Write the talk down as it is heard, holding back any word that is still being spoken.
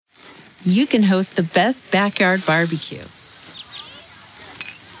you can host the best backyard barbecue.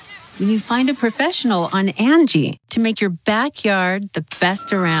 When you find a professional on Angie to make your backyard the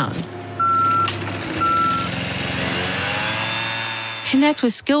best around. Connect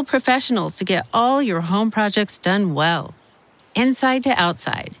with skilled professionals to get all your home projects done well. Inside to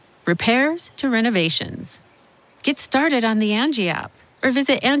outside, repairs to renovations. Get started on the Angie app or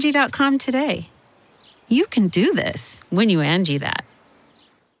visit Angie.com today. You can do this when you Angie that.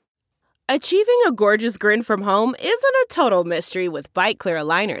 Achieving a gorgeous grin from home isn't a total mystery with Bite Clear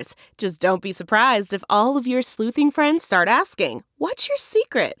aligners. Just don't be surprised if all of your sleuthing friends start asking, "What's your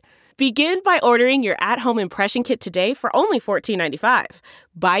secret?" Begin by ordering your at-home impression kit today for only $14.95.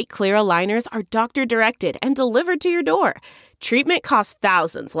 Bite Clear aligners are doctor-directed and delivered to your door. Treatment costs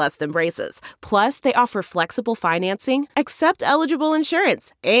thousands less than braces. Plus, they offer flexible financing, accept eligible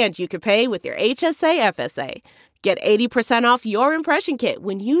insurance, and you can pay with your HSA FSA. Get 80% off your impression kit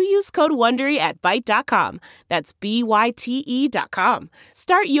when you use code WONDERY at Byte.com. That's BYTE.com.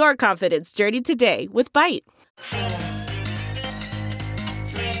 Start your confidence journey today with Byte.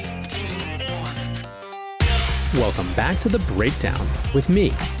 Welcome back to The Breakdown with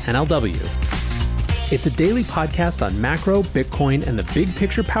me, NLW. It's a daily podcast on macro, Bitcoin, and the big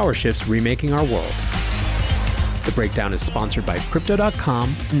picture power shifts remaking our world. The Breakdown is sponsored by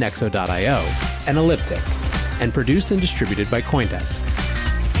Crypto.com, Nexo.io, and Elliptic, and produced and distributed by CoinDesk.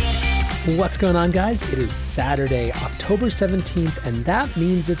 What's going on, guys? It is Saturday, October 17th, and that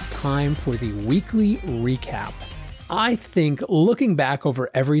means it's time for the weekly recap. I think looking back over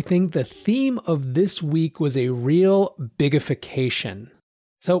everything, the theme of this week was a real bigification.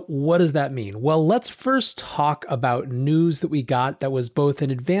 So what does that mean? Well, let's first talk about news that we got that was both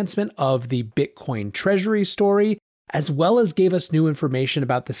an advancement of the Bitcoin treasury story, as well as gave us new information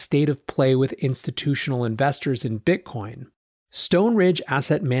about the state of play with institutional investors in Bitcoin. Stone Ridge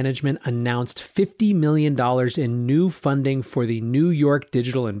Asset Management announced $50 million in new funding for the New York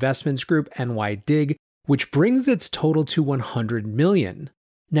Digital Investments Group, NYDIG, which brings its total to $100 million.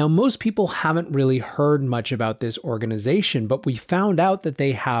 Now, most people haven't really heard much about this organization, but we found out that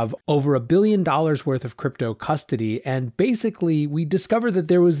they have over $1 billion worth of crypto custody, and basically we discovered that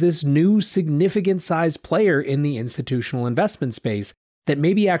there was this new significant size player in the institutional investment space that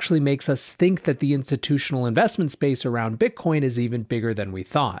maybe actually makes us think that the institutional investment space around Bitcoin is even bigger than we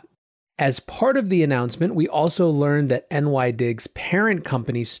thought. As part of the announcement, we also learned that NYDIG's parent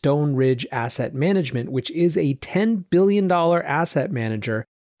company, Stone Ridge Asset Management, which is a $10 billion asset manager,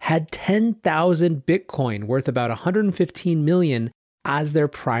 had 10,000 Bitcoin worth about $115 million as their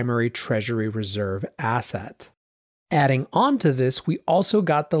primary treasury reserve asset. Adding on to this, we also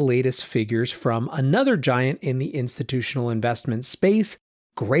got the latest figures from another giant in the institutional investment space,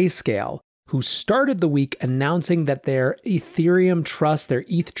 Grayscale, who started the week announcing that their Ethereum Trust, their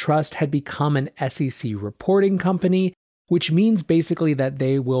ETH Trust, had become an SEC reporting company, which means basically that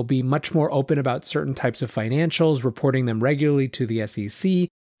they will be much more open about certain types of financials, reporting them regularly to the SEC.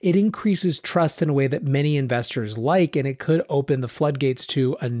 It increases trust in a way that many investors like, and it could open the floodgates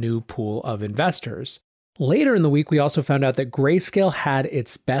to a new pool of investors. Later in the week, we also found out that Grayscale had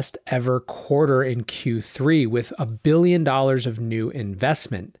its best ever quarter in Q3 with $1 billion of new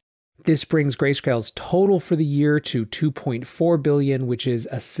investment. This brings Grayscale's total for the year to $2.4 billion, which is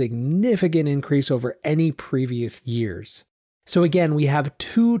a significant increase over any previous years. So again, we have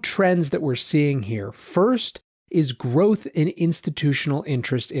two trends that we're seeing here. First is growth in institutional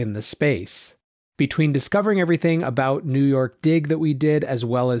interest in the space. Between discovering everything about New York Dig that we did, as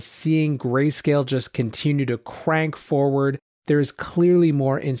well as seeing Grayscale just continue to crank forward, there is clearly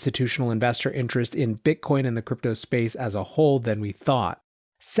more institutional investor interest in Bitcoin and the crypto space as a whole than we thought.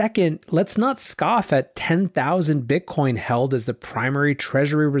 Second, let's not scoff at 10,000 Bitcoin held as the primary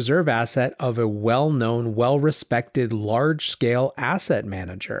treasury reserve asset of a well-known, well-respected, large-scale asset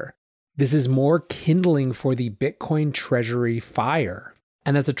manager. This is more kindling for the Bitcoin treasury fire.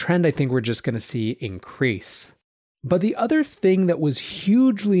 And that's a trend I think we're just going to see increase. But the other thing that was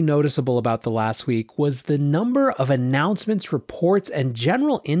hugely noticeable about the last week was the number of announcements, reports, and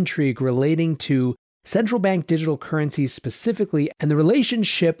general intrigue relating to central bank digital currencies specifically, and the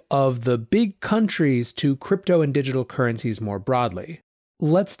relationship of the big countries to crypto and digital currencies more broadly.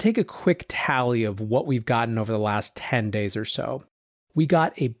 Let's take a quick tally of what we've gotten over the last 10 days or so. We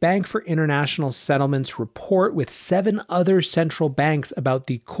got a Bank for International Settlements report with 7 other central banks about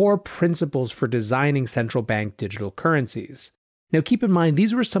the core principles for designing central bank digital currencies. Now keep in mind,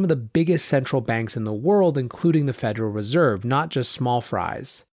 these were some of the biggest central banks in the world, including the Federal Reserve, not just small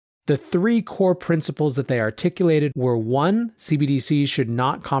fries. The 3 core principles that they articulated were 1, CBDCs should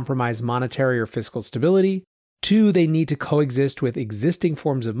not compromise monetary or fiscal stability. 2, they need to coexist with existing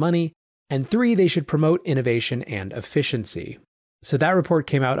forms of money. And 3, they should promote innovation and efficiency. So that report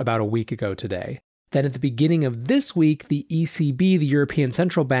came out about a week ago today. Then at the beginning of this week, the ECB, the European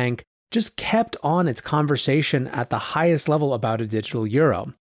Central Bank, just kept on its conversation at the highest level about a digital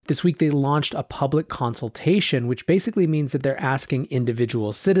euro. This week, they launched a public consultation, which basically means that they're asking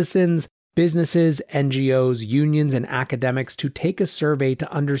individual citizens, businesses, NGOs, unions, and academics to take a survey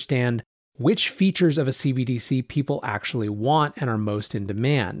to understand which features of a CBDC people actually want and are most in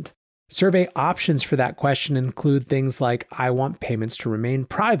demand. Survey options for that question include things like, I want payments to remain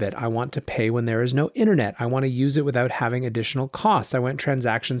private. I want to pay when there is no internet. I want to use it without having additional costs. I want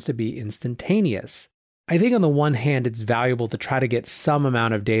transactions to be instantaneous. I think on the one hand, it's valuable to try to get some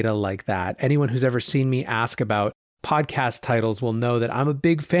amount of data like that. Anyone who's ever seen me ask about podcast titles will know that I'm a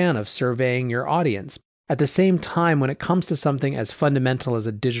big fan of surveying your audience. At the same time, when it comes to something as fundamental as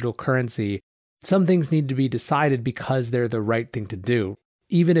a digital currency, some things need to be decided because they're the right thing to do.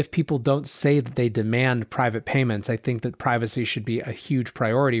 Even if people don't say that they demand private payments, I think that privacy should be a huge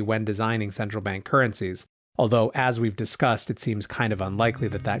priority when designing central bank currencies. Although, as we've discussed, it seems kind of unlikely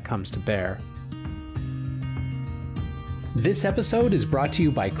that that comes to bear. This episode is brought to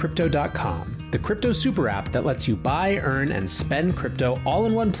you by Crypto.com, the crypto super app that lets you buy, earn, and spend crypto all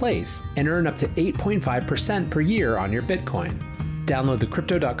in one place and earn up to 8.5% per year on your Bitcoin. Download the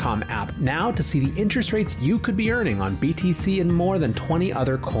Crypto.com app now to see the interest rates you could be earning on BTC and more than 20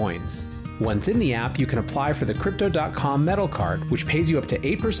 other coins. Once in the app, you can apply for the Crypto.com Metal Card, which pays you up to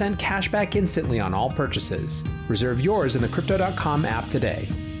 8% cash back instantly on all purchases. Reserve yours in the Crypto.com app today.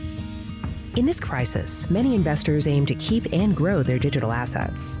 In this crisis, many investors aim to keep and grow their digital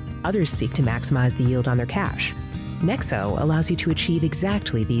assets. Others seek to maximize the yield on their cash. Nexo allows you to achieve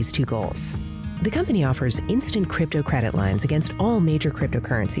exactly these two goals. The company offers instant crypto credit lines against all major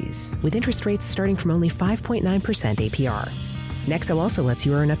cryptocurrencies, with interest rates starting from only 5.9% APR. Nexo also lets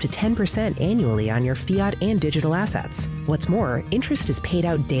you earn up to 10% annually on your fiat and digital assets. What's more, interest is paid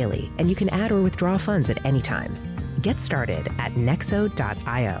out daily, and you can add or withdraw funds at any time. Get started at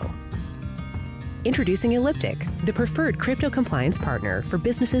nexo.io. Introducing Elliptic, the preferred crypto compliance partner for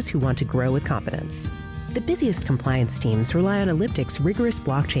businesses who want to grow with confidence. The busiest compliance teams rely on Elliptic's rigorous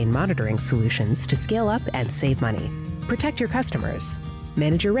blockchain monitoring solutions to scale up and save money. Protect your customers.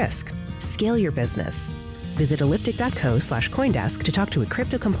 Manage your risk. Scale your business. Visit elliptic.co/Coindesk to talk to a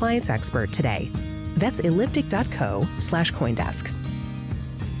crypto compliance expert today. That's elliptic.co/Coindesk.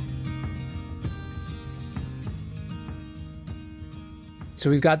 So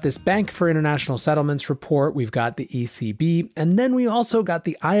we've got this Bank for International Settlements report, we've got the ECB, and then we also got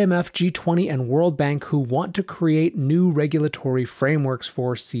the IMF, G20, and World Bank who want to create new regulatory frameworks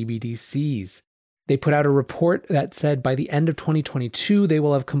for CBDCs. They put out a report that said by the end of 2022, they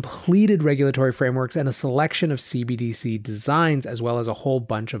will have completed regulatory frameworks and a selection of CBDC designs, as well as a whole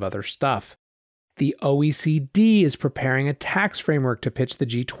bunch of other stuff. The OECD is preparing a tax framework to pitch the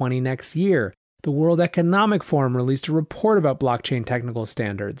G20 next year. The World Economic Forum released a report about blockchain technical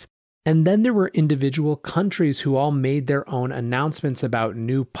standards. And then there were individual countries who all made their own announcements about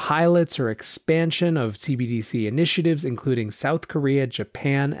new pilots or expansion of CBDC initiatives, including South Korea,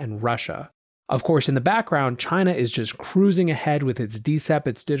 Japan, and Russia. Of course, in the background, China is just cruising ahead with its DCEP,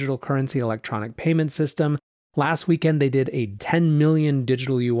 its digital currency electronic payment system. Last weekend, they did a 10 million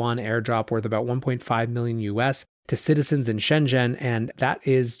digital yuan airdrop worth about 1.5 million US to citizens in Shenzhen, and that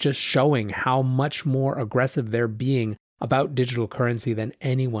is just showing how much more aggressive they're being about digital currency than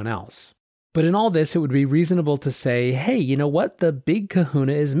anyone else. But in all this, it would be reasonable to say, hey, you know what? The big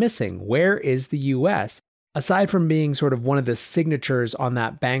kahuna is missing. Where is the US? Aside from being sort of one of the signatures on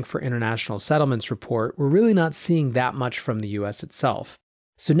that Bank for International Settlements report, we're really not seeing that much from the US itself.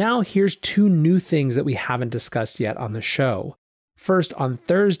 So now here's two new things that we haven't discussed yet on the show. First, on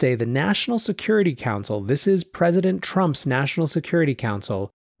Thursday, the National Security Council, this is President Trump's National Security Council,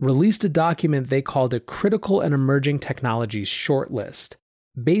 released a document they called a Critical and Emerging Technologies Shortlist.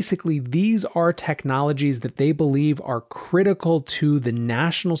 Basically, these are technologies that they believe are critical to the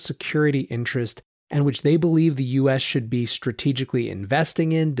national security interest and which they believe the US should be strategically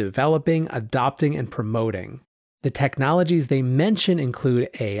investing in, developing, adopting, and promoting. The technologies they mention include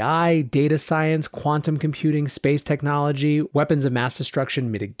AI, data science, quantum computing, space technology, weapons of mass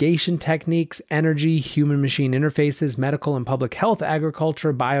destruction mitigation techniques, energy, human-machine interfaces, medical and public health,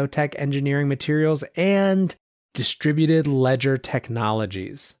 agriculture, biotech, engineering materials, and distributed ledger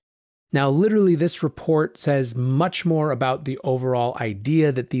technologies. Now, literally, this report says much more about the overall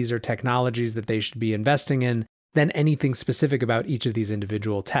idea that these are technologies that they should be investing in than anything specific about each of these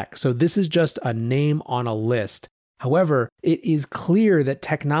individual tech. So this is just a name on a list. However, it is clear that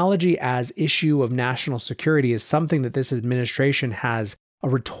technology as issue of national security is something that this administration has a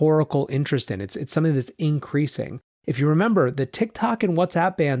rhetorical interest in. It's something that's increasing. If you remember, the TikTok and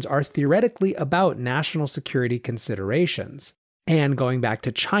WhatsApp bans are theoretically about national security considerations. And going back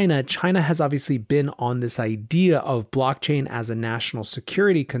to China, China has obviously been on this idea of blockchain as a national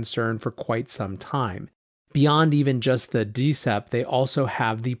security concern for quite some time. Beyond even just the DCEP, they also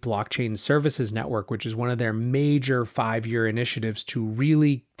have the Blockchain Services Network, which is one of their major 5-year initiatives to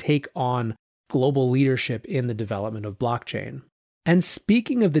really take on global leadership in the development of blockchain. And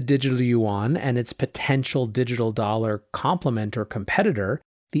speaking of the digital yuan and its potential digital dollar complement or competitor,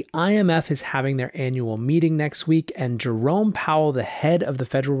 the IMF is having their annual meeting next week, and Jerome Powell, the head of the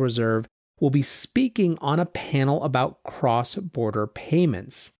Federal Reserve, will be speaking on a panel about cross-border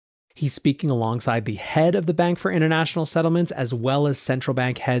payments. He's speaking alongside the head of the Bank for International Settlements, as well as central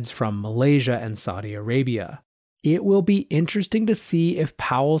bank heads from Malaysia and Saudi Arabia. It will be interesting to see if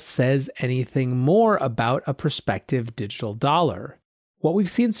Powell says anything more about a prospective digital dollar. What we've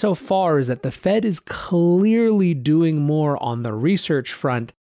seen so far is that the Fed is clearly doing more on the research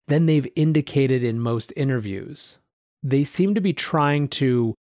front than they've indicated in most interviews. They seem to be trying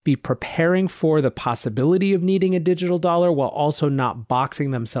to be preparing for the possibility of needing a digital dollar while also not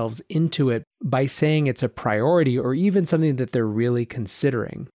boxing themselves into it by saying it's a priority or even something that they're really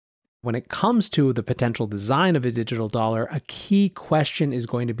considering. When it comes to the potential design of a digital dollar, a key question is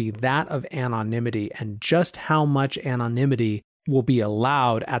going to be that of anonymity and just how much anonymity will be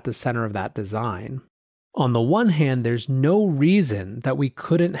allowed at the center of that design. On the one hand, there's no reason that we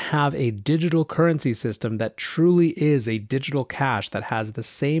couldn't have a digital currency system that truly is a digital cash that has the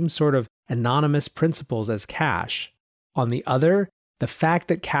same sort of anonymous principles as cash. On the other, the fact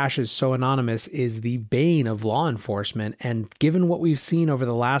that cash is so anonymous is the bane of law enforcement, and given what we've seen over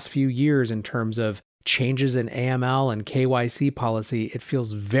the last few years in terms of changes in AML and KYC policy, it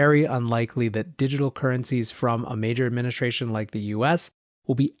feels very unlikely that digital currencies from a major administration like the US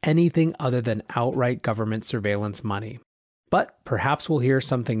will be anything other than outright government surveillance money. But perhaps we'll hear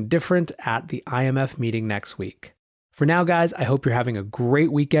something different at the IMF meeting next week. For now, guys, I hope you're having a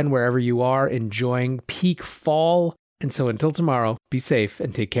great weekend wherever you are, enjoying peak fall. And so until tomorrow, be safe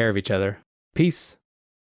and take care of each other. Peace.